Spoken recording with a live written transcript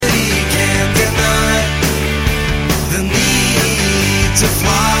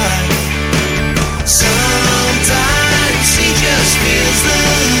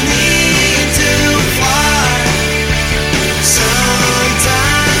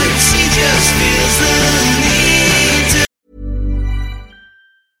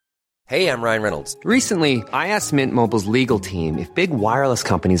Hey, I'm Ryan Reynolds. Recently, I asked Mint Mobile's legal team if big wireless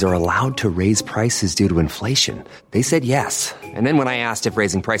companies are allowed to raise prices due to inflation. They said yes. And then when I asked if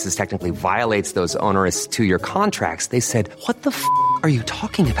raising prices technically violates those onerous 2-year contracts, they said, "What the f*** are you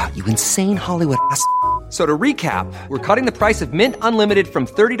talking about, you insane Hollywood ass?" So to recap, we're cutting the price of Mint Unlimited from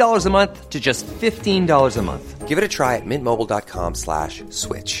 $30 a month to just $15 a month. Give it a try at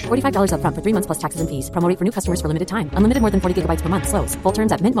mintmobile.com/switch. $45 up front for 3 months plus taxes and fees. Promo rate for new customers for limited time. Unlimited more than 40 gigabytes per month. Slows full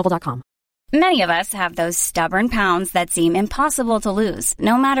terms at mintmobile.com. Many of us have those stubborn pounds that seem impossible to lose,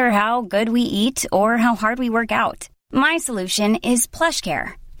 no matter how good we eat or how hard we work out. My solution is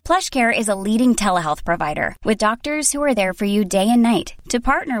PlushCare. PlushCare is a leading telehealth provider with doctors who are there for you day and night to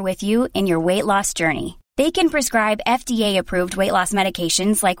partner with you in your weight loss journey. They can prescribe FDA-approved weight loss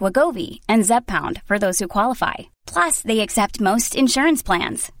medications like Wegovy and Zepbound for those who qualify. Plus, they accept most insurance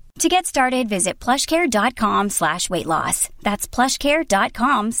plans. To get started, visit plushcare.com/weightloss. That's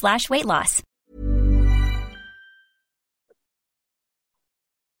plushcare.com/weightloss.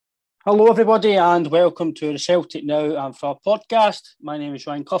 Hello everybody and welcome to the Celtic Now and For podcast. My name is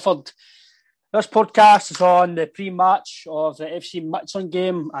Ryan Clifford. This podcast is on the pre-match of the FC Midtjylland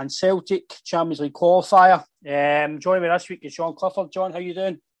game and Celtic Champions League qualifier. Joining me this week is John Clifford. John, how you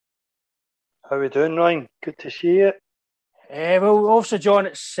doing? How are we doing, Ryan? Good to see you. Well, obviously, John,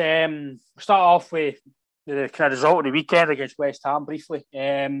 it's start off with the kind of result of the weekend against West Ham briefly.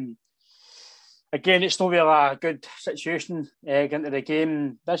 Again, it's not really a good situation getting into the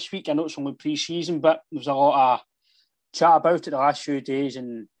game this week. I know it's only pre-season, but there was a lot of chat about it the last few days,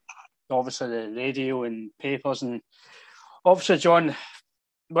 and obviously the radio and papers. And obviously, John,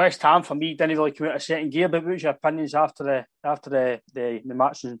 West Ham for me didn't really come out of second gear. But what was your opinions after the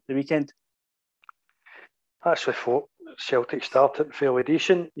match and the weekend? I actually thought Celtic started fairly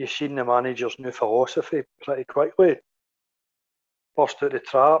decent. You've seen the manager's new philosophy pretty quickly. Burst out the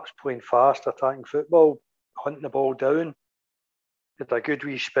traps, playing fast, attacking football, hunting the ball down. Had a good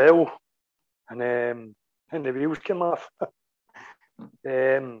wee spell, and the wheels came off.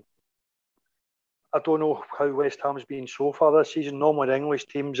 I don't know how West Ham's been so far this season. Normally the English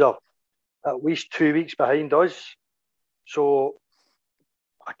teams are at least 2 weeks behind us. So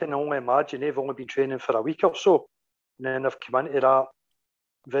I can only imagine they've only been training for a week or so. And then they've come into that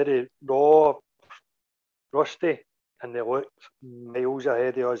very raw, rusty, and they looked miles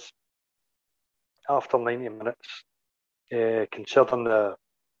ahead of us after 90 minutes. Considering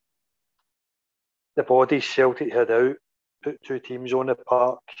the bodies Celtic had out, put two teams on the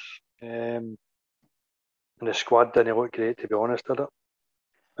park, and the squad didn't look great, to be honest, did it?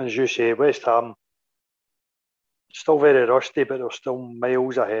 And as you say, West Ham, still very rusty, but they're still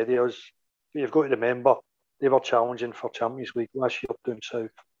miles ahead of us. But you've got to remember, they were challenging for Champions League last year down south.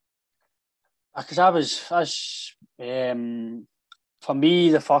 Because for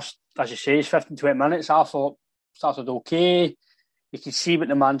me, the first, as you say, 15, 20 minutes, I thought started okay. You can see what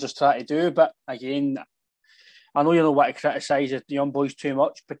the manager's trying to do, but again, I know you don't want to criticise the young boys too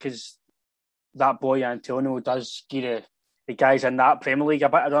much because that boy Antonio does give the guys in that Premier League a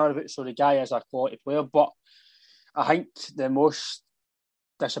bit around about, so the guy is a quality player. But I think the most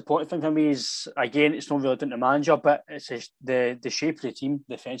disappointing thing for me is, again, it's not really down to the manager, but it's just the shape of the team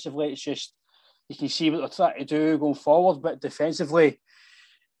defensively. It's just, you can see what they're trying to do going forward, but defensively,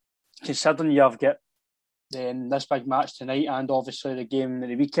 considering you've got this big match tonight and obviously the game in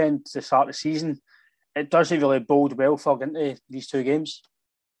the weekend to start the season, it doesn't really bode well for getting into these two games.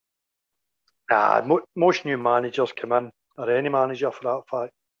 Most new managers come in, or any manager for that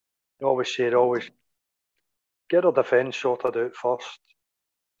fact, they always say, get our defence sorted out first.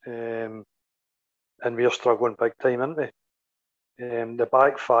 And we're struggling big time, aren't we? The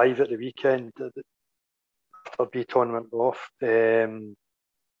back five at the weekend, after Beaton went off,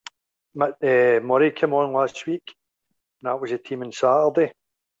 Murray came on last week, and that was a team on Saturday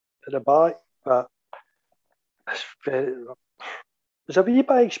at the back. But there's a wee bit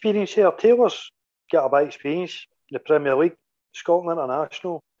of experience here. Taylor's got a bit of experience in the Premier League, Scotland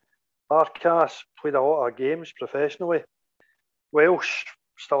International. Barkas played a lot of games professionally. Welsh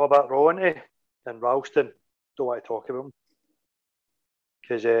still a bit raw, isn't he? And Ralston, don't want to talk about him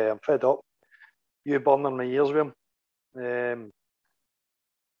because I'm fed up. You burning my ears with him.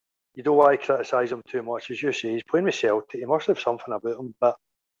 You don't want to criticise him too much, as you say. He's playing with Celtic. He must have something about him, but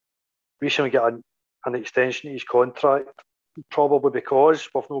recently got an extension to his contract, probably because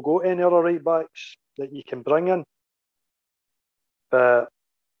we've not got any other right backs that you can bring in. But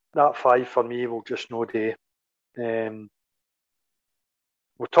that five for me will just no day. We'll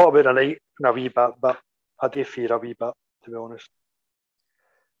talk about the night in a wee bit, but I do fear a wee bit, to be honest.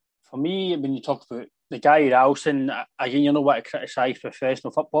 For me, when you talk about Gary Ralston, again, you know what to criticise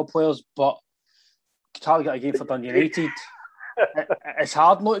professional football players, but Qatar got a game for Dundee United. It's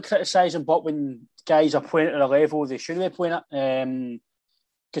hard not to criticise them, but when guys are playing at a level they should be playing at.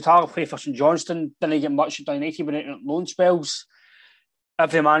 Qatar play for St Johnstone, didn't get much at Dundee United when it loan spells.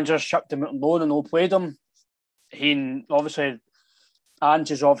 Every manager shipped him out on loan and all played him. He obviously, Ange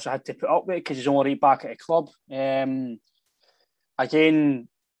has obviously had to put up with it because he's only right back at a club. Again,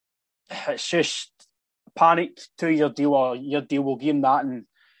 it's just panic, 2-year deal or year deal, we'll give him that, and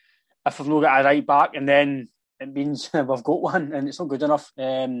if we've not got a right back, and then it means we've got one and it's not good enough.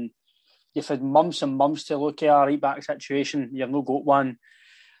 You've had months and months to look at a right back situation, you've not got one.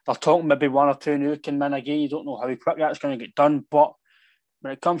 They're talking maybe one or two new can in again, you don't know how quick that's going to get done, but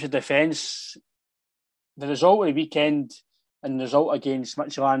when it comes to defence, the result of the weekend and the result against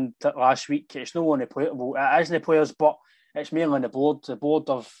Midtjylland last week, it's not on the player, well, it is on the players, but it's mainly on the board. The board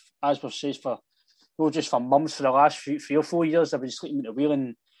of, as we've said, for not just for months, for the last 3 or 4 years, they've been sleeping at the wheel,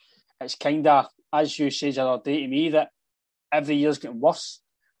 and it's kind of, as you said the other day to me, that every year's getting worse.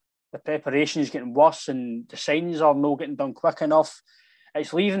 The preparation is getting worse, and the signings are not getting done quick enough.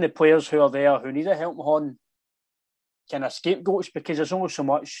 It's leaving the players who are there, who need a helping hand, kind of scapegoats, because there's only so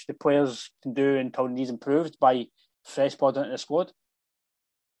much the players can do until it needs improved by fresh blood into the squad.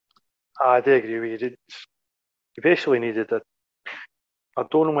 I do agree with you. You basically needed it. I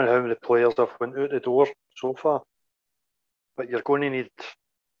don't know how many players have went out the door so far, but you're going to need,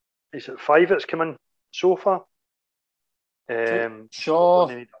 is it 5 that's come in so far?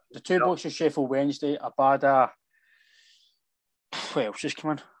 Sure, the 2 blokes of Sheffield Wednesday, Abada, what else has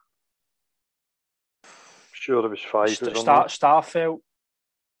come in? Sure, there was 5. Starfelt,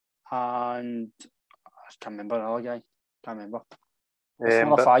 and I can't remember another guy. Can't remember. 4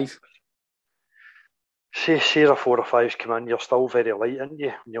 or 5. Say a 4 or 5's come in, you're still very light, aren't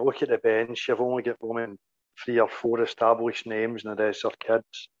you? When you look at the bench, you've only got 3 or 4 established names, and the rest are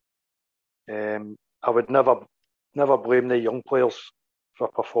kids. I would never blame the young players for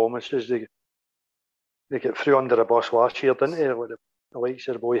performances. They get through under the bus last year, didn't they? With the likes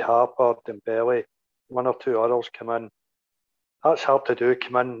of the boy Harper, Dembele, 1 or 2 others come in. That's hard to do,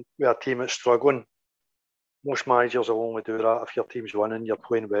 come in with a team that's struggling. Most managers will only do that if your team's winning, you're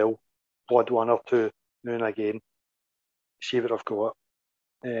playing well. Blood 1 or 2 now and again. See what I've got.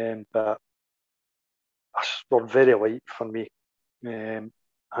 But they're very light for me. And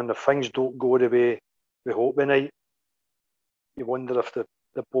if things don't go the way we hope tonight, you wonder if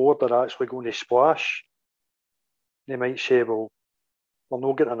the board are actually going to splash. They might say, well, we're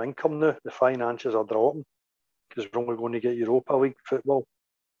not getting an income now, the finances are dropping because we're only going to get Europa League football.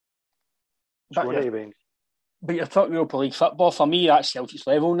 But you're talking Europa League football, for me that's Celtic's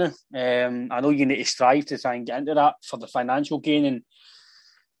level now. I know you need to strive to try and get into that for the financial gain, and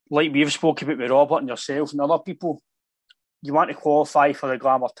like we've spoken about with Robert and yourself and other people, you want to qualify for the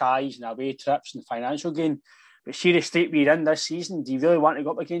glamour ties and away trips and financial gain. But see the state we're in this season, do you really want to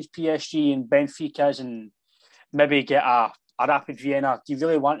go up against PSG and Benfica and maybe get a Rapid Vienna? Do you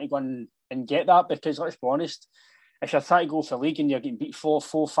really want to go and get that? Because let's be honest, if you're trying to go for the league and you're getting beat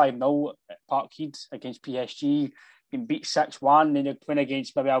 4-5-0 at Parkhead against PSG, getting beat 6-1, then you're playing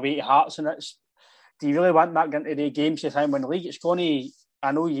against maybe away to Hearts, and do you really want that into the games to try and win the league? It's going to,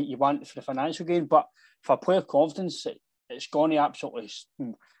 I know you want it for the financial gain, but for player confidence, it's going to absolutely,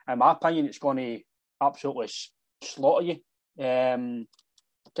 in my opinion, it's going to absolutely slaughter you. I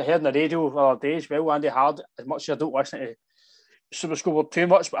heard on the radio the other day as well, Andy Hard, as much as I don't listen to Super Scoreboard too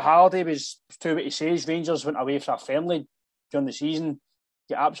much, but Hardy was true what he says. Rangers went away for a friendly during the season,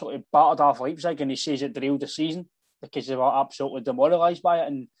 get absolutely battered off Leipzig, and he says it derailed the season because they were absolutely demoralised by it.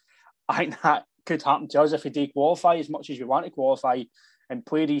 And I think that could happen to us if we do qualify as much as we want to qualify and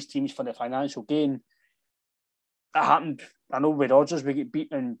play these teams for the financial gain. It happened, I know with Rodgers we get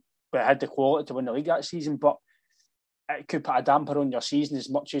beaten, we had the quality to win the league that season, but it could put a damper on your season as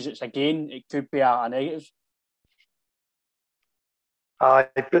much as it's a gain. It could be a negative.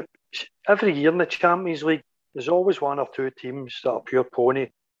 But every year in the Champions League, there's always 1 or 2 teams that are pure pony,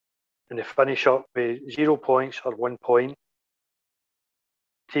 and they finish up with 0 points or 1 point.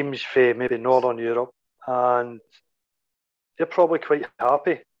 Teams from maybe Northern Europe, and they're probably quite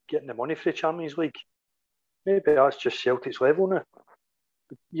happy getting the money for the Champions League. Maybe that's just Celtic's level now.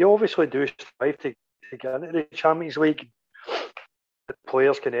 You obviously do strive to get into the Champions League. The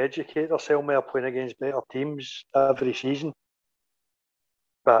players can educate themselves by playing against better teams every season.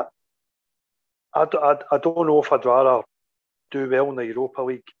 But I don't know if I'd rather do well in the Europa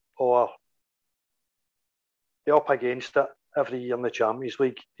League or be up against it every year in the Champions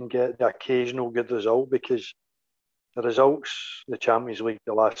League and get the occasional good result, because the results in the Champions League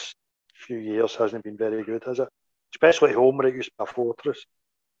the last few years hasn't been very good, has it? Especially at home where it used to be a fortress.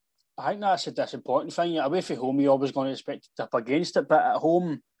 I think that's a disappointing thing. Away from home, you're always going to expect to tip against it, but at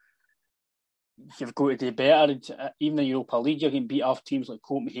home, you've got to do better. Even in the Europa League, you can beat off teams like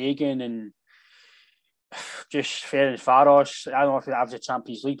Copenhagen and just Ferencváros. I don't know if they have the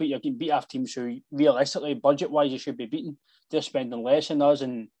Champions League, but you can beat off teams who realistically, budget-wise, you should be beating. They're spending less than us,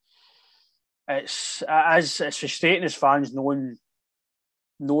 and it's frustrating as fans knowing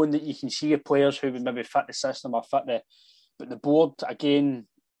that you can see your players who would maybe fit the system or but the board again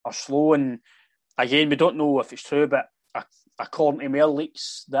are slow, and again we don't know if it's true, but according to Mail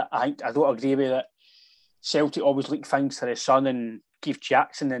leaks that I don't agree with it. Celtic always leak things to the Sun and Keith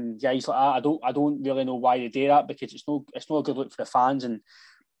Jackson and guys like that. I don't really know why they do that, because it's not a good look for the fans, and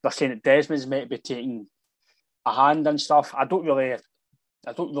they're saying that Desmond's meant to be taking a hand and stuff. I don't really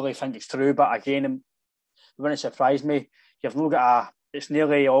think it's true, but again, it wouldn't surprise me. It's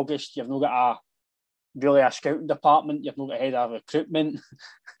nearly August, you've not got a scouting department, you've not got a head of recruitment,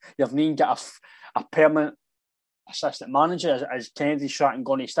 you've not even got a permanent assistant manager. Is Kennedy Stratton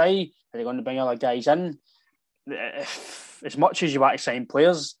going to stay? Are they going to bring other guys in? As much as you want to sign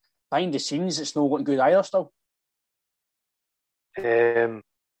players, behind the scenes, it's not looking good either still. You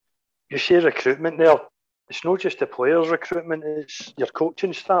say recruitment there. It's not just the players' recruitment, it's your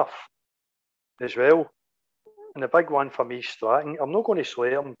coaching staff as well. And the big one for me, Stratton. I'm not going to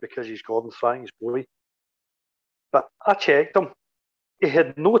slay him because he's Gordon Stratton's boy. But I checked him. He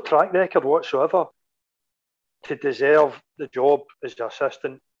had no track record whatsoever to deserve the job as the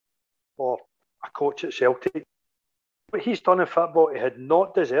assistant or a coach at Celtic. What he's done in football, he had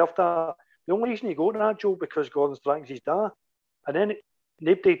not deserved that. The only reason he got that job because Gordon Stratton's his dad. And then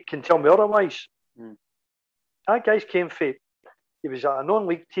nobody can tell me otherwise. That guy's came from, he was at a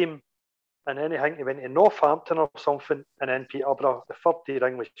non-league team, and then I think he went to Northampton or something, and then Peterborough, the third tier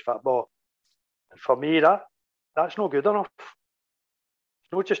English football. And for me, that's not good enough.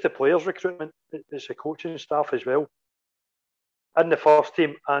 It's not just the players' recruitment, it's the coaching staff as well. In the first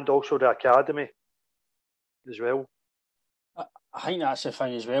team and also the academy as well. I think that's the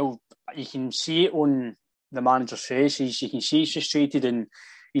thing as well. You can see it on the manager's faces. You can see he's frustrated and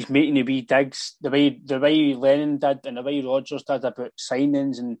he's making the wee digs the way Lennon did and the way Rodgers did about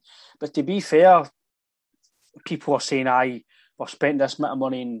signings. But to be fair, people are saying, we've spent this amount of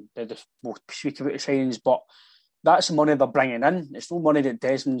money and we'll speak about the signings, but that's the money they're bringing in. It's no money that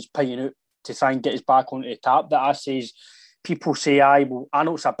Desmond's paying out to try and get his back onto the tap. That I says, people say, well, I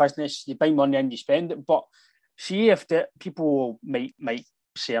know it's a business, you bring money in, you spend it, but see if people might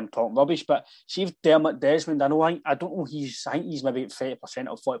say I'm talking rubbish, but see if Dermot Desmond, I think he's maybe 30%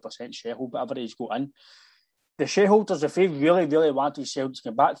 or 40% shareholder, whatever he's got in. The shareholders, if they really, really want to sell to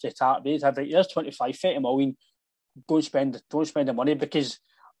get back to the tap, they'd have here's 25, 30 million, don't spend the money, because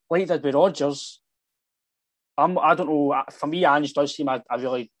like that with Rodgers, I don't know, for me, Ange does seem a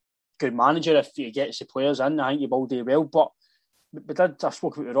really good manager if he gets the players in. I think he will do well, but I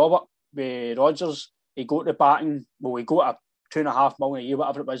spoke about Robert, with Rodgers, he got the backing, he got a $2.5 million a year,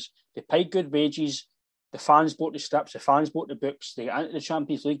 whatever it was. They paid good wages. The fans bought the strips. The fans bought the books. They got into the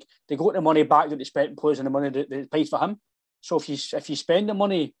Champions League. They got the money back that they spent on players and the money that they paid for him. So if you spend the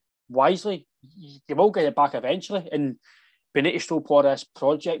money wisely, you will get it back eventually. And we need to stop all this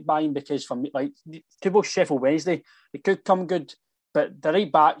project buying, because for me, like to Sheffield Wednesday, it could come good, but the right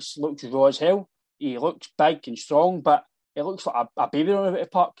backs looks raw as hell. He looks big and strong, but it looks like a baby running out of the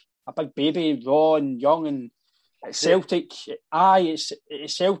park, a big baby, raw and young. And it's Celtic. It's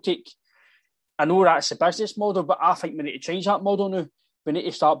Celtic. I know that's the business model, but I think we need to change that model now. We need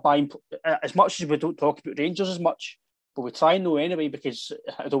to start buying, as much as we don't talk about Rangers as much, but we try and know anyway, because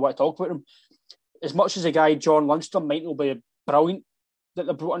I don't want to talk about them. As much as a guy, John Lundstrom, might not be brilliant that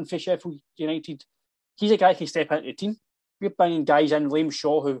they brought in for Sheffield United, he's a guy who can step into the team. We're bringing guys in, Liam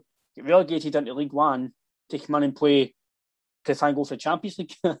Shaw, who get relegated into League One, to come in and play to try and go for the Champions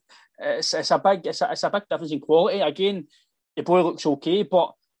League. It's a big difference in quality. Again, the boy looks okay,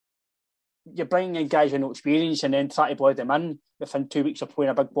 but you're bringing in guys with no experience and then try to blow them in within 2 weeks of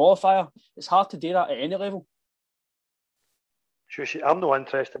playing a big qualifier. It's hard to do that at any level. Sure, I'm not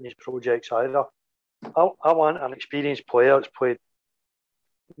interested in these projects either. I want an experienced player that's played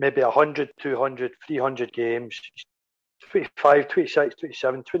maybe 100, 200, 300 games, 25, 26,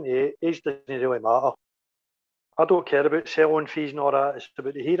 27, 28. Age doesn't really matter. I don't care about selling fees and all that. It's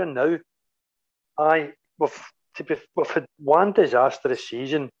about the here and now. We've had one disastrous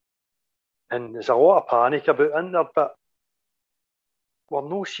season, and there's a lot of panic about in there, but we're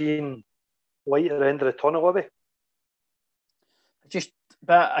not seeing light at the end of the tunnel, are we?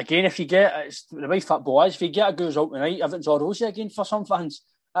 But again, if you get, it's the way football is, if you get a good result tonight, everything's all rosy again for some fans.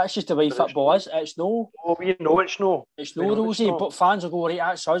 That's just the way football is. It's no. Oh, we know it's no. It's no rosy, but fans will go, right,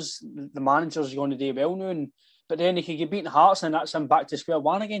 that's us. The manager's going to do well now. But then they can get beaten Hearts and that's him back to square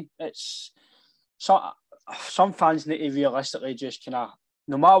one again. It's some fans need to realistically just kind of,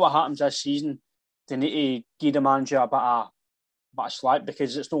 no matter what happens this season, they need to give the manager a bit of slack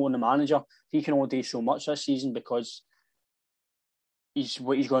because it's not on the manager. He can only do so much this season because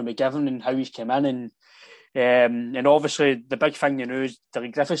what he's going to be given and how he's come in. And obviously the big thing is the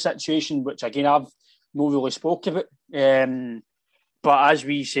Griffith situation, which again I've not really spoke about. But as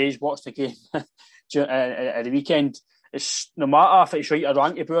we says, watch the game at the weekend. It's no matter if it's right or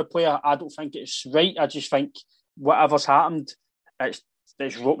wrong to boo a player. I don't think it's right. I just think whatever's happened, it's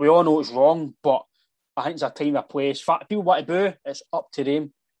we all know it's wrong. But I think there's a time and place. People want to boo, it's up to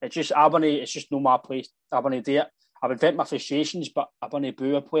them. It's just no my place. I want to do it. I would vent my frustrations, but I want to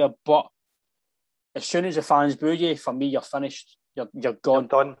boo a player. But as soon as the fans boo you, for me, you're finished. You're gone.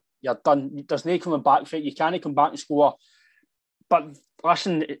 You're done. There's no coming back for it. You can't come back and score. But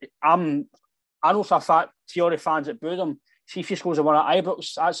listen, I know for a fact, to all the fans that booed him, see if he scores a one at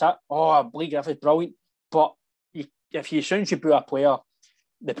Ibrox, that's it. Oh, Blake Griffith's brilliant. But as soon as you boo a player,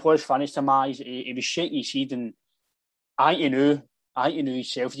 the player's finished him. He was shaking his head, and I think he knew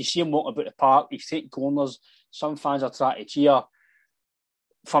himself. You see him walking about the park, he's taking corners. Some fans are trying to cheer.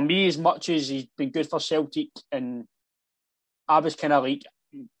 For me, as much as he's been good for Celtic, and I was kind of like,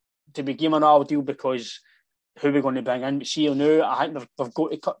 to be giving another deal because who are we going to bring in? But see, now, I think they've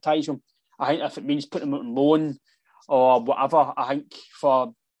got to cut ties with him. I think if it means putting him on loan or whatever, I think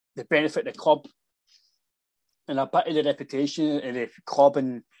for the benefit of the club and a bit of the reputation of the club,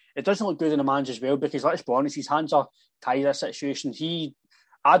 and it doesn't look good in the manager as well because, let's be honest, his hands are tied in this situation.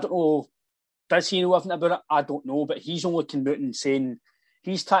 I don't know, does he know anything about it? I don't know, but he's only coming out and saying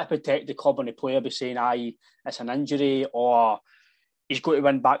he's trying to protect the club and the player by saying, it's an injury or he's got to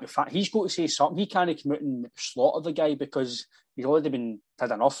win back the fact. He's got to say something. He can't come out and slaughter the guy because he's already been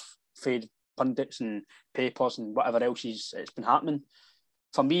had enough for pundits and papers and whatever else it's been happening.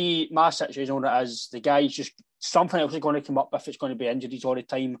 For me, my situation on it is the guy's just something else is going to come up if it's going to be injuries all the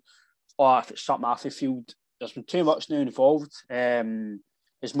time or if it's something off the field. There's been too much now involved.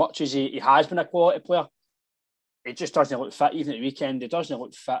 As much as he has been a quality player, it just doesn't look fit. Even at the weekend, it doesn't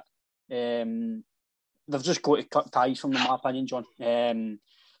look fit. They've just got to cut ties from them, in my opinion, John.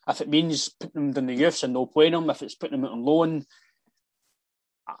 If it means putting them in the youths and no playing them, if it's putting them out on loan,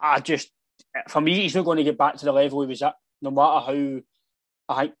 for me, he's not going to get back to the level he was at, no matter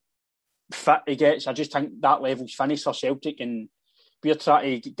how fit he gets. I just think that level's finished for Celtic, and we're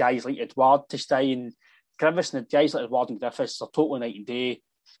trying to get guys like Edouard to stay, and Griffiths and guys like Edouard and Griffiths are totally night and day.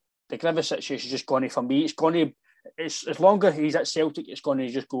 The Griffiths situation is just going to, for me, it's as long as he's at Celtic, it's going to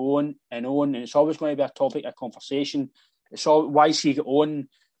just go on, and it's always going to be a topic of conversation. It's all, why is he get on?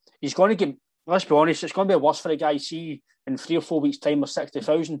 He's going to get, let's be honest, it's going to be worse for the guy. See, in 3 or 4 weeks' time, there's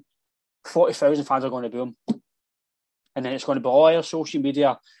 60,000, 40,000 fans are going to boo him. And then it's going to be all over social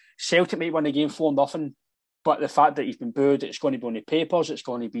media. Celtic might win the game 4-0, but the fact that he's been booed, it's going to be on the papers, it's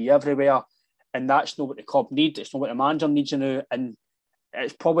going to be everywhere, and that's not what the club needs, it's not what the manager needs now, and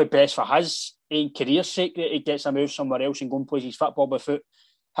it's probably best for his career's sake that he gets a move somewhere else and go and play his football without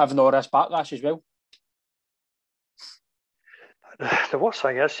having all this backlash as well. The worst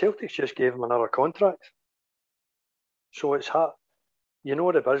thing is Celtic just gave him another contract. So it's hard. You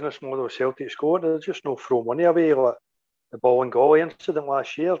know the business model Celtic's got, they're just no throw money away. Like the Bolingoli incident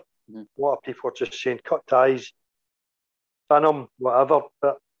last year, a lot of people are just saying cut ties, bin him, whatever,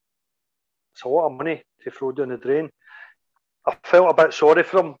 but it's a lot of money to throw down the drain. I felt a bit sorry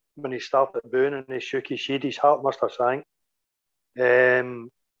for him when he started booing and he shook his head. His heart must have sank.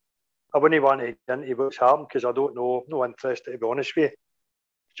 I wouldn't want to get into what's happened because I don't know, no interested to be honest with you.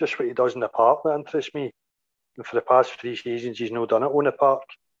 It's just what he does in the park that interests me. And for the past 3 seasons, he's not done it on the park.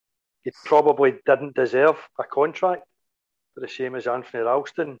 He probably didn't deserve a contract, for the same as Anthony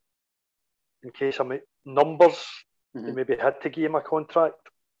Ralston. In case of numbers, he maybe had to give him a contract.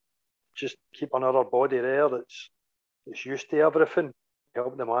 Just keep another body there that's used to everything,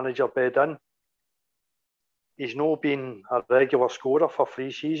 help the manager bed in. He's not been a regular scorer for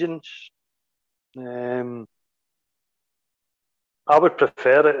 3 seasons. I would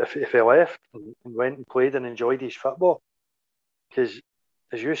prefer it if he left and went and played and enjoyed his football. Because,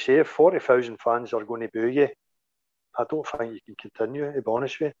 as you say, 40,000 fans are going to boo you. I don't think you can continue, to be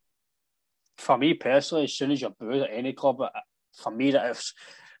honest with you. For me personally, as soon as you're booed at any club, for me, that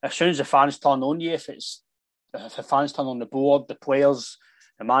as soon as the fans turn on you, if the fans turn on the board, the players,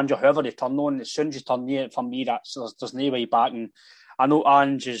 the manager, whoever they turn on, as soon as you turn near it, for me, there's no way back. And I know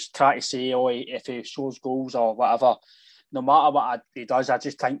Ange is trying to say, if he scores goals or whatever, no matter what he does, I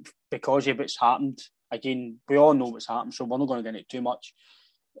just think because of what's happened, again, we all know what's happened, so we're not going to get into it too much.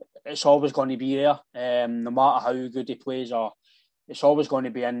 It's always going to be there, no matter how good he plays, or it's always going to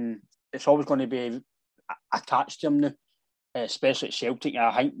be attached to him now, especially at Celtic.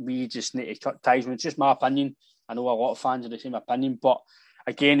 I think we just need to cut ties. It's just my opinion. I know a lot of fans have the same opinion, but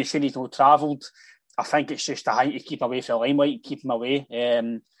again, he said he's not travelled. I think it's just a hint to keep away from the limelight, keep him away.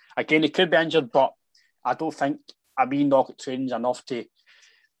 Again, he could be injured, but I don't think a wee knock at training is enough to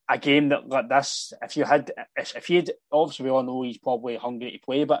a game that like this. If he had, obviously we all know he's probably hungry to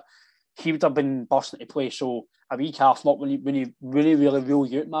play, but he would have been bursting to play. So a wee calf knock when you really rule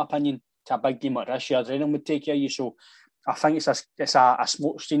you out, in my opinion, to a big game like this, your adrenaline would take care of you. So I think it's a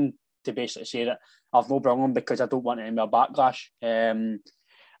smoke screen to basically say that I've no brought him because I don't want any more backlash.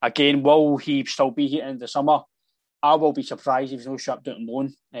 Again, will he still be here in the summer? I will be surprised if he's not shipped out on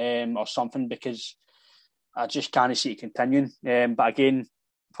loan or something, because I just can't see it continuing. But again,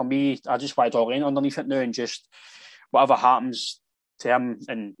 for me, I just want to draw a line underneath it now, and just whatever happens to him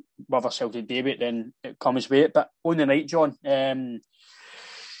and whatever Celtic do it, then it comes with it. But on the night, John, for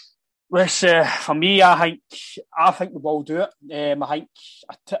me, I think we will do it.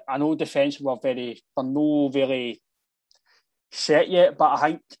 I know defence were not very set yet, but I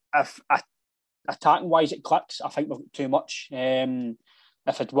think if attacking wise it clicks, I think we've got too much.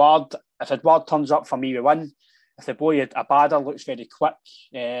 If Edouard turns up, for me we win. If the boy Abada looks very quick,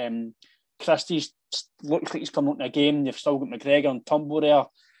 Christie's looks like he's coming out in the game. You've still got McGregor and Turnbull there,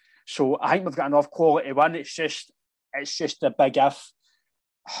 so I think we've got enough quality win. It's just a big if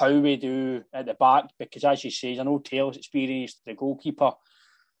how we do at the back, because as you say, I know Taylor's experienced, the goalkeeper.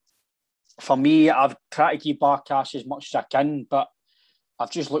 For me, I've tried to keep Barkas as much as I can, but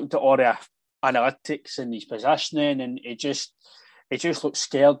I've just looked at all the analytics and his positioning, and it just looks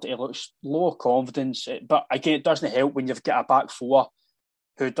scared. It looks low confidence. But again, it doesn't help when you've got a back four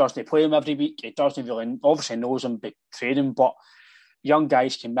who doesn't play him every week. It doesn't really, obviously knows him by training, but young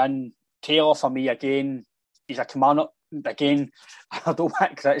guys come in. Taylor, for me, again, he's a commander. Again, I don't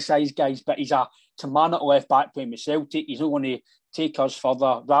want to criticise guys, but he's a commander left back playing with Celtic. He's not going to take us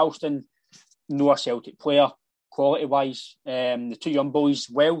further. Ralston, no a Celtic player, quality-wise. The two young boys,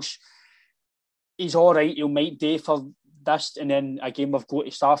 Welsh, he's all right. He might do for this. And then, again, we've got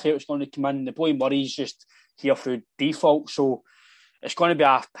Starfelt who's going to come in. The boy Murray's just here through default. So it's going to be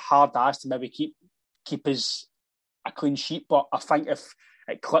a hard ask to maybe keep his a clean sheet. But I think if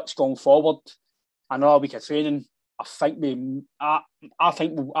it clicks going forward, another week of training, I think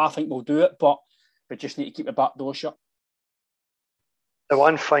we'll do it. But we just need to keep the back door shut. The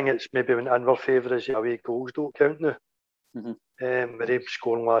one thing that's maybe in our favour is the away goals don't count now. Mm-hmm. With him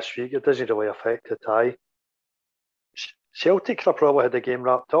scoring last week, it doesn't really affect the tie. Celtic could have probably had the game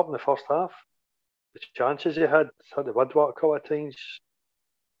wrapped up in the first half. The chances they had the woodwork a couple of times.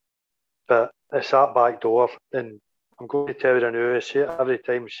 But it's that back door, and I'm going to tell you now, I say it every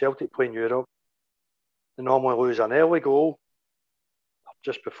time Celtic play in Europe, they normally lose an early goal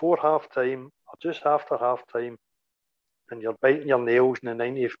just before half time or just after half time, and you're biting your nails in the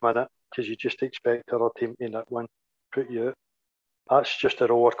 90th minute because you just expect the other team to not win, put you out. That's just a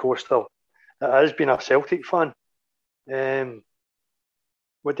roller coaster. It has been a Celtic fan.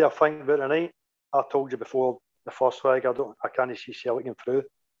 What do I think about tonight? I told you before the first leg, I can't see Celtic going through.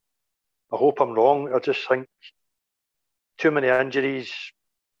 I hope I'm wrong. I just think too many injuries,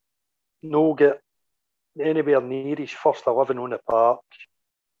 no get anywhere near his first 11 on the park.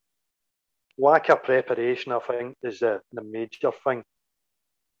 Lack of preparation, I think, is the major thing.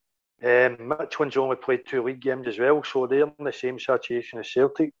 Mitchell's only played 2 league games as well, so they're in the same situation as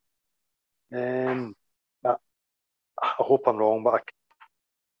Celtic. I hope I'm wrong, but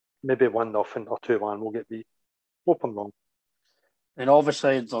maybe 1-0 or 2-1 will get beat. Hope I'm wrong. And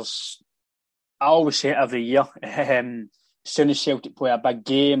obviously, I always say it every year, as soon as Celtic play a big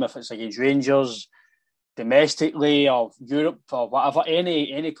game, if it's against Rangers, domestically or Europe or whatever,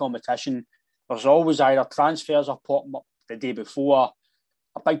 any competition, there's always either transfers are popping up the day before,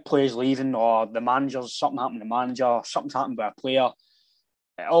 a big player's leaving, or something happened to the manager, something's happened with a player.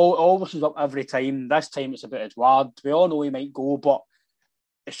 It always comes up every time. This time it's about Edouard. We all know he might go, but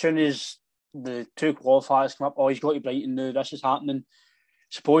as soon as the 2 qualifiers come up, he's got to Brighton now, this is happening.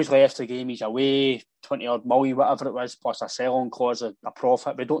 Supposedly after the game he's away, 20 odd million, whatever it was, plus a sell-on clause, a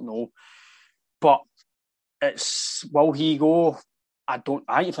profit, we don't know. But will he go? I think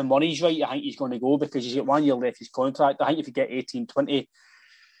if the money's right, I think he's going to go, because he's got 1 year left his contract. I think if you get 18, 20,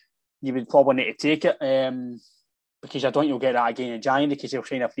 you would probably need to take it, because I don't think you'll get that again in January, because he'll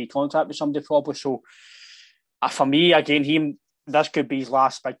sign a free contract with somebody probably. So for me, again, this could be his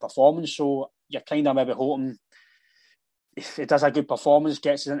last big performance. So you're kind of maybe hoping if he does a good performance,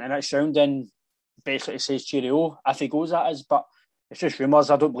 gets us into the next round, then basically says cheerio if he goes, that is. But it's just rumours.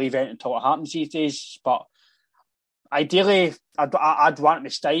 I don't believe anything until it happens these days. But ideally, I'd want him to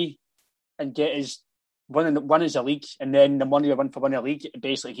stay and get his win as a league, and then the money we win for winning a league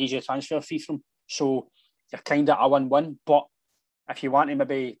basically gives you a transfer fee from. So you're kind of a win-win. But if you want to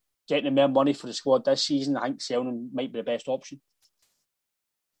maybe get the more money for the squad this season, I think selling him might be the best option.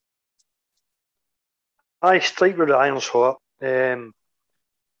 I strike with the irons hot. Listen,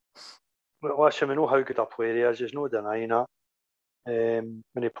 we know how good a player he is. There's no denying that. When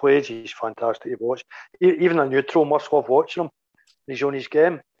he plays, he's fantastic to watch. Even a neutral must love watching him. He's on his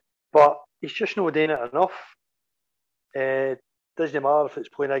game, but he's just not doing it enough. Doesn't matter if it's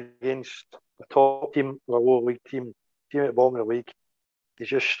playing against a top team or a lower league team at the bottom of the league. He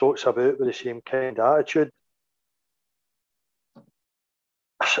just stoats about with the same kind of attitude.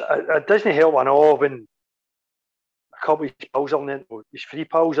 It doesn't help at all when a couple of his pals are in his three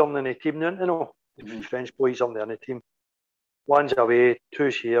pals are in the team now, you know. His French boys are in the team. One's away,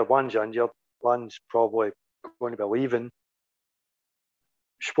 two's here, one's injured, one's probably going to be leaving.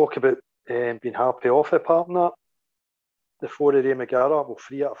 Spoke about being happy off apart from that. The four of them together, well,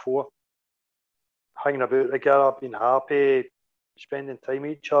 3 out of 4. Hanging about together, being happy, spending time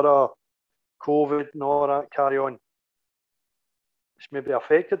with each other, COVID and all that carry on. It's maybe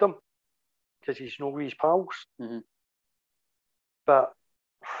affected him because he's not with his pals. Mm-hmm. But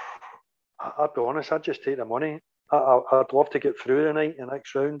I'll be honest, I'd just take the money. I'd love to get through the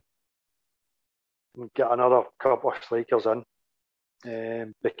next round, and get another couple of strikers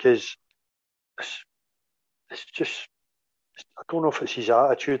in, because it's just, I don't know if it's his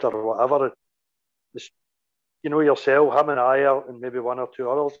attitude or whatever. It's, you know yourself, him and I, and maybe one or two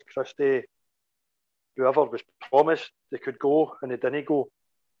others, Christie, whoever was promised they could go and they didn't go.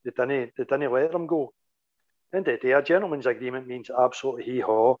 They didn't let them go. End of the day, a gentleman's agreement means absolutely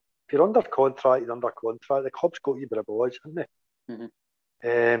hee-haw. If you're under contract, you're under contract. The club's got you by the boys, haven't they?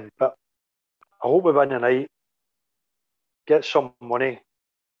 Mm-hmm. But I hope we win tonight, get some money,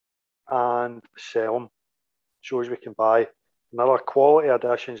 and sell them. Shows we can buy another quality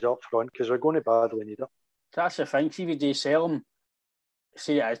additions up front, because we're going to badly need it. That's the thing. See, if they sell them,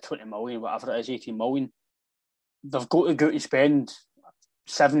 say it is 20 million, whatever it is, 18 million, they've got to go to spend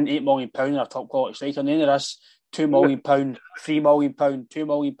 £7-8 million on a top quality striker, and then there is £2 million, £3 million, £2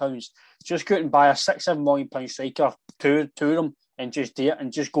 million. Just go out and buy a £6-7 million striker, two of them, and just do it,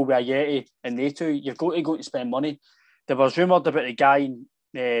 and just go with a Yeti and they two. You've got to go to spend money. There was rumoured about the guy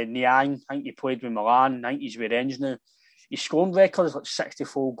Niang. I think he played with Milan. I think he's with Rennes now. His scoring record is like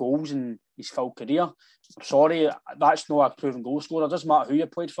 64 goals in his full career. I'm sorry, that's not a proven goal scorer. It doesn't matter who you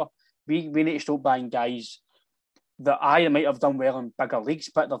played for. We need to stop buying guys that might have done well in bigger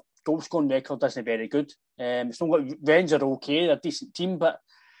leagues, but their goal scoring record isn't very good. It's not like Rennes are okay, they're a decent team, but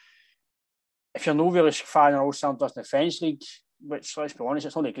if you're not really firing all cylinders in the French league, which, let's be honest,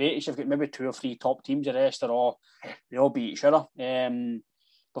 it's not the greatest. You've got maybe 2 or 3 top teams. The rest are all beat each other.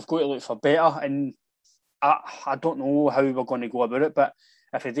 We've got to look for better, and I don't know how we're going to go about it, but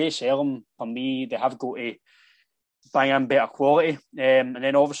if they sell them, for me, they have got to bring in better quality. And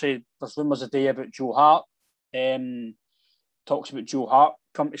then obviously there's rumours today about Joe Hart. Talks about Joe Hart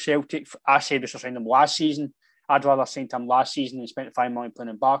come to Celtic. I said this was sign him last season. I'd rather sign him last season than spent £5 million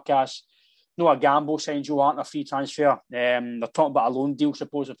in Barkas. No, a gamble signing Joe Hart in a free transfer. They're talking about a loan deal,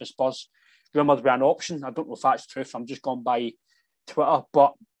 supposedly, for Spurs. Rumoured to be an option. I don't know if that's the truth. I'm just going by Twitter,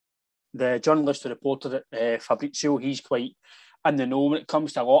 but the journalist who reported it, Fabrizio, he's quite in the know when it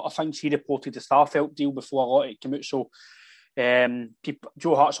comes to a lot of things. He reported the Starfelt deal before a lot of it came out. So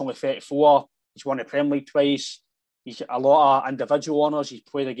Joe Hart's only 34. He's won the Premier League twice. He's got a lot of individual honours. He's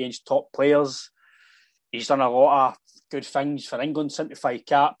played against top players. He's done a lot of good things for England, 75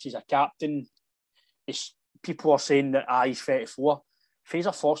 caps. He's a captain. People are saying that he's 34.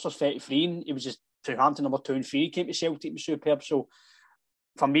 Fraser Forster's 33 and he was just Southampton number 2 and 3. He came to Celtic, he was superb. So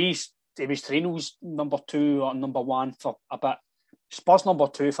for me, David Treno's number 2 or number 1 for a bit. Spurs number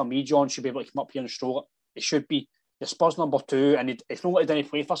 2 for me, John, should be able to come up here and stroll it. It should be. The Spurs number 2, and it's not like he didn't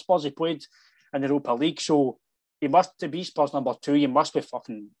play for Spurs, he played in the Europa League. So he must, to be Spurs number 2, you must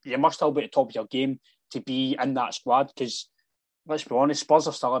still be at the top of your game to be in that squad, because let's be honest, Spurs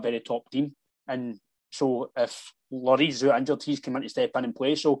are still a very top team. And so if Lloris is out injured, he's come in to step in and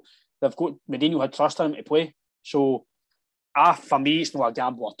play. So they've got, Mourinho had trust in him to play. So for me, it's not a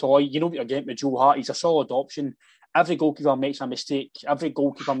gamble at all. You know what you're getting with Joe Hart. He's a solid option. Every goalkeeper makes a mistake. Every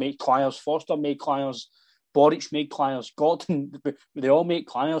goalkeeper makes cliers. Foster made cliers. Boric made cliers. Gordon, they all make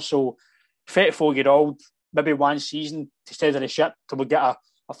cliers. So 34-year-old, maybe one season to steady the ship till we get a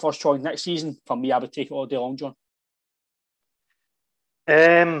first choice next season. For me, I would take it all day long, John.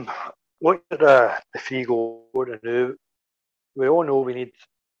 Look at the 3 goal now. We all know we need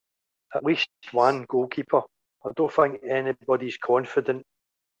at least one goalkeeper. I don't think anybody's confident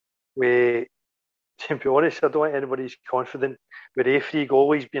with, to be honest, I don't think anybody's confident with a 3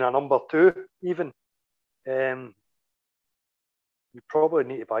 goalies being a number 2 even. You probably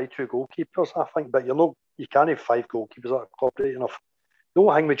need to buy 2 goalkeepers, I think, but you can't have 5 goalkeepers at a club right enough. The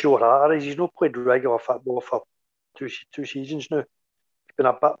only thing with Joe Hart is he's not played regular football for two seasons now. He's been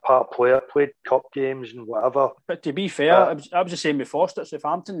a bit part player, played cup games and whatever. But to be fair, I was the same with Foster at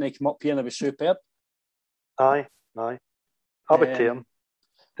Southampton. They came up here and they were superb. Aye. I would take him.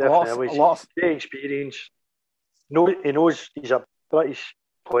 Definitely. A lot of experience. No, he knows he's a British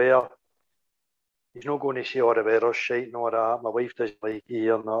player. He's not going to say all the weather's shite and all that. My wife doesn't like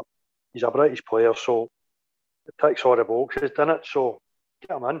here and that. He's a British player, so it ticks all the boxes, doesn't it? So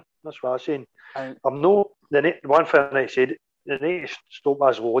get him in. That's what I'm saying. One thing I said, they need to stop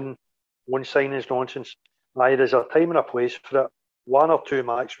as loan signings nonsense. Aye, there's a time and a place for it. 1 or 2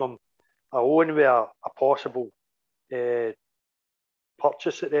 maximum. A loan with a possible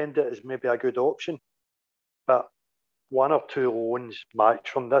purchase at the end of it is maybe a good option. But 1 or 2 loans max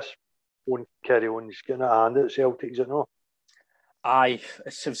from this won't carry on. It's getting a hand at Celtic, is it not? Aye,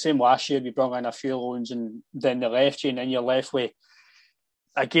 it's the same last year. We brought in a few loans and then they left you, and then you're left with,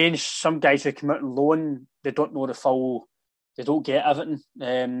 again, some guys who come out on loan, they don't know the full, they don't get everything.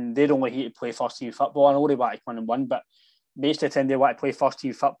 They're only here to play first team football. I know they want to come in and win, but most of the time they want to play first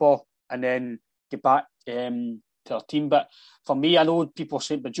team football and then get back to their team. But for me, I know people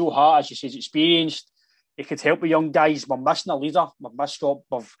say, but Joe Hart, as you say, is experienced. He could help with young guys. We're missing a leader. We've missed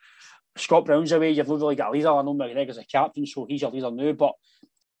Scott Brown's away. You've not really got a leader. I know McGregor's a captain, so he's your leader now. But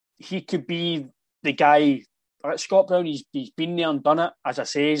he could be the guy. Scott Brown, he's been there and done it. As I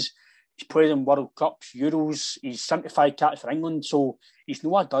says, he's played in World Cups, Euros. He's 75 caps for England, so he's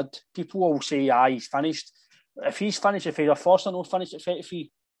not a dud. People will say, he's finished. If he's finished at 33, Foster not finished at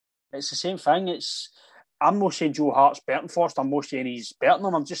 33. It's the same thing. I'm not saying Joe Hart's better than Foster. I'm not saying he's better than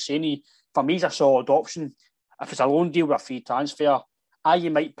him. I'm just saying for me, he's a solid option. If it's a loan deal with a free transfer,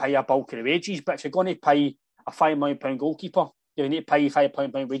 you might pay a bulk of the wages, but if you're going to pay a £5 million goalkeeper, you need to pay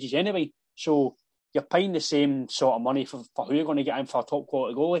 £5 million wages anyway. So you're paying the same sort of money for who you're going to get in for a top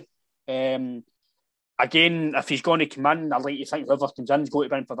quality goalie. Again, if he's going to come in, I'd like to think whoever comes in is going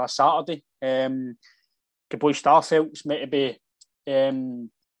to be in for this Saturday. The boy Starfelt's meant to be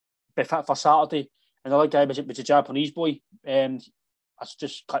fit for Saturday. Another guy was a Japanese boy. That's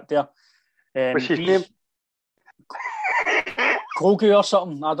just clicked there. What's his name? Kogu or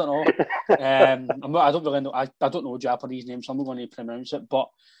something, I don't know. I don't really know. I don't know Japanese names, so I'm not going to pronounce it. But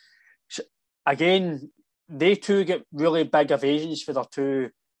again, they two get really big evasions for their 2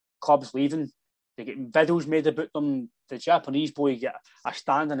 clubs leaving. They get videos made about them. The Japanese boy get a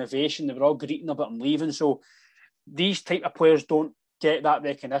standing ovation. They were all greeting about him leaving. So these type of players don't get that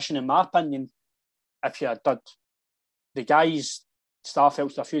recognition, in my opinion, if you're a dud. The guys,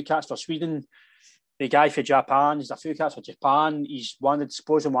 Starfelt's a few cats for Sweden. The guy for Japan, he's a few caps for Japan. He's one of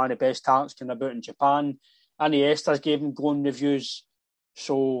the best talents coming about in Japan. Iniesta's gave him glowing reviews.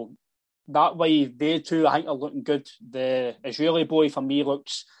 So that way, they two, I think, are looking good. The Israeli boy, for me,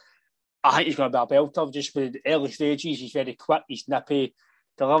 I think he's going to be a belter. Just with the early stages, he's very quick, he's nippy,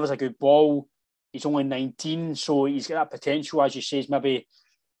 delivers a good ball. He's only 19, so he's got that potential, as you say, maybe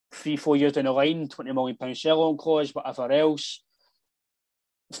 3-4 years down the line, £20 million sell-on clause, whatever else.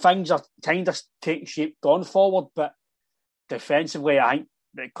 Things are kind of taking shape going forward, but defensively, I think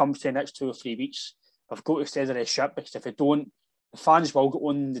when it comes to the next 2 or 3 weeks, we've got to steady the ship, because if we don't, the fans will get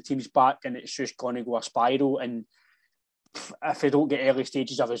on the team's back and it's just going to go a spiral. And if they don't get early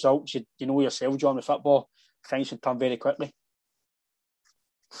stages of results, you know yourself, John, with football, things can turn very quickly.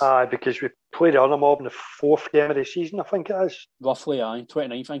 Because we played the other mob in the 4th game of the season, I think it is. Roughly,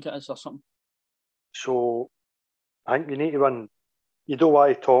 29, I think it is, or something. So I think you need to run. You don't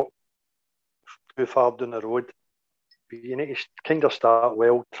want to talk too far down the road. You need to kind of start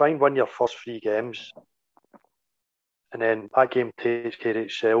well. Try and win your first 3 games. And then that game takes care of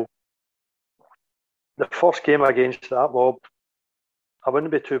itself. The first game against that mob, I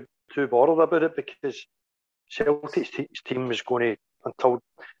wouldn't be too bothered about it, because Celtic's team is going to, until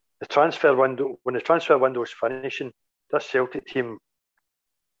the transfer window, when the transfer window is finishing, this Celtic team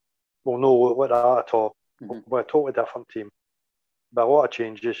will not look like that at all. Mm-hmm. We're a totally different team. But a lot of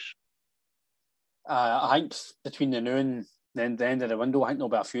changes. I think between the now and then the end of the window, I think there'll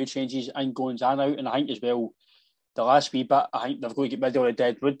be a few changes. I think goings in out, and I think as well, the last wee bit, I think they've got to get rid of the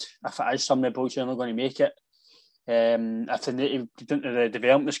dead wood. If it is some of the boys who are not going to make it. If they need to get into the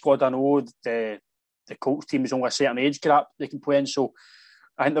development squad, I know the the Colts team is only a certain age gap they can play in. So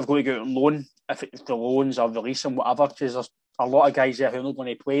I think they've got to go out on loan, if it's the loans or release them, whatever, because there's a lot of guys there who are not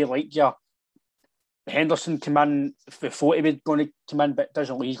going to play, like your Henderson come in, before he was going to come in, but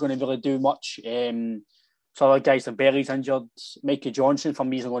doesn't look he's going to really do much. So other guys, the Berry's injured. Mikey Johnson, for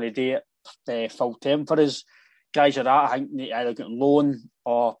me, is going to do it full term for us. Guys like that, I think they either get on loan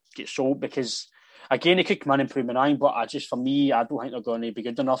or get sold, because, again, they could come in and prove me wrong, but for me, I don't think they're going to be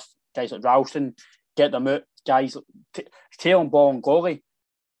good enough. Guys like Ralston, get them out. Guys, Taylor and Ball and Golly,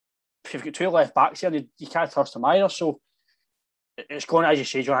 if you've got two left backs here, you can't trust them either. So it's going, as you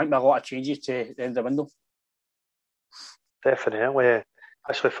say, John, I think there are a lot of changes to the end of the window. Definitely.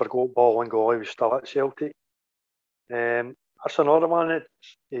 Actually forgot Ball and Golly was still at Celtic. That's another one.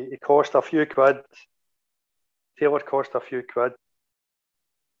 It cost a few quid. Taylor cost a few quid.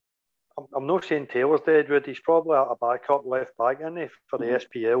 I'm not saying Taylor's dead wood. He's probably a backup left back, isn't he, for the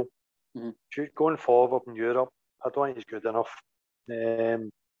SPL. Mm-hmm. Going forward in Europe, I don't think he's good enough.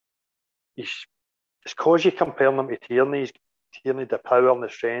 It's because you compare him to Tierney. Tierney, the power and the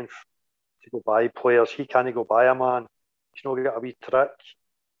strength to go by players. He can't go by a man. He's not got a wee trick.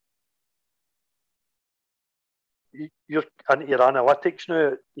 You're into your analytics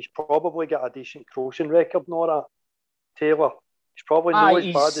now. He's probably got a decent crossing record, Nora. Taylor. He's probably not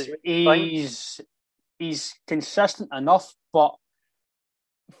as bad as you think. He's consistent enough, but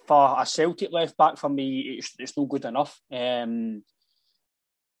for a Celtic left back, for me, it's not good enough.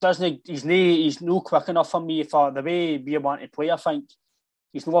 He's no quick enough for me for the way we want to play. I think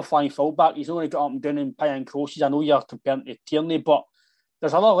he's not a flying fullback. He's only got up and down and playing crosses. I know you're comparing to Tierney, but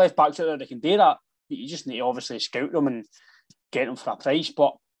there's other left backs out there that can do that. You just need to obviously scout them and get them for a price.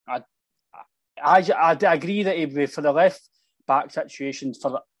 But I agree that for the left back situation,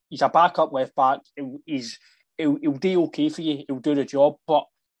 he's a backup left back. He'll do okay for you. He'll do the job. But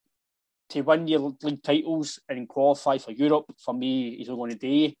to win your league titles and qualify for Europe, for me, he's not going to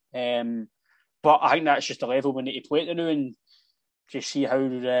do. But I think that's just the level we need to play to now and just see how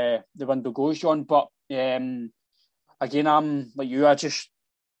the window goes, John. But again, I'm like you.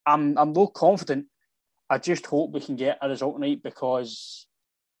 I'm not confident. I just hope we can get a result tonight, because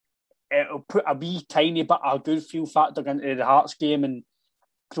it'll put a wee tiny bit of good feel factor into the Hearts game and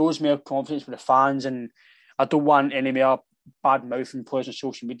grows more confidence with the fans. And I don't want any more bad mouthing players on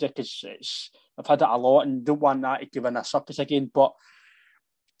social media, because I've had it a lot and don't want that to give in a circus again. But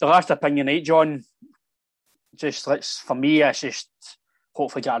the last opinion tonight, John, for me, it's just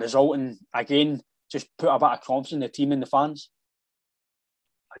hopefully get a result and again just put a bit of confidence in the team and the fans.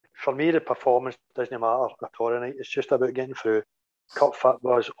 For me, the performance doesn't matter at all tonight. It's just about getting through. Cup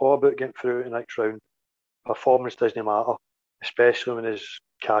football is all about getting through the next round. Performance doesn't matter, especially when there's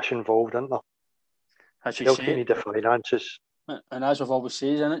cash involved, isn't there? As you Celtic say, need the finances. And as we've always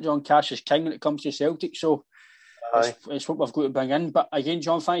said, isn't it, John, cash is king when it comes to Celtic. So it's what we've got to bring in. But again,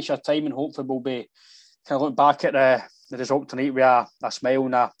 John, thanks for your time, and hopefully we'll be kind of looking back at the result tonight with a smile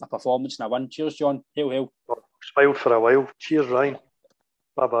and a performance and a win. Cheers, John. Hail, hail. Smiled for a while. Cheers, Ryan.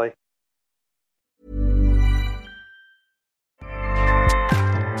 Bye-bye.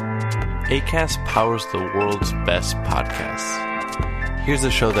 Acast powers the world's best podcasts. Here's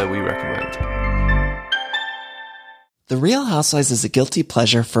a show that we recommend. The Real Housewives is a guilty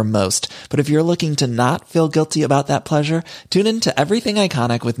pleasure for most, but if you're looking to not feel guilty about that pleasure, tune in to Everything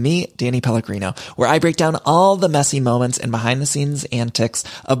Iconic with me, Danny Pellegrino, where I break down all the messy moments and behind-the-scenes antics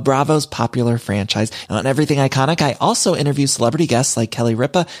of Bravo's popular franchise. And on Everything Iconic, I also interview celebrity guests like Kelly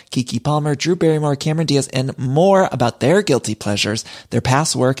Ripa, Keke Palmer, Drew Barrymore, Cameron Diaz, and more about their guilty pleasures, their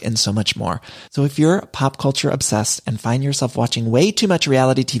past work, and so much more. So if you're pop culture obsessed and find yourself watching way too much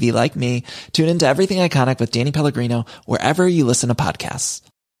reality TV like me, tune into Everything Iconic with Danny Pellegrino, wherever you listen to podcasts.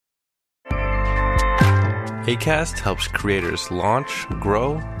 Acast helps creators launch,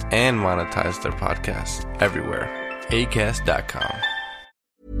 grow, and monetize their podcasts everywhere. Acast.com.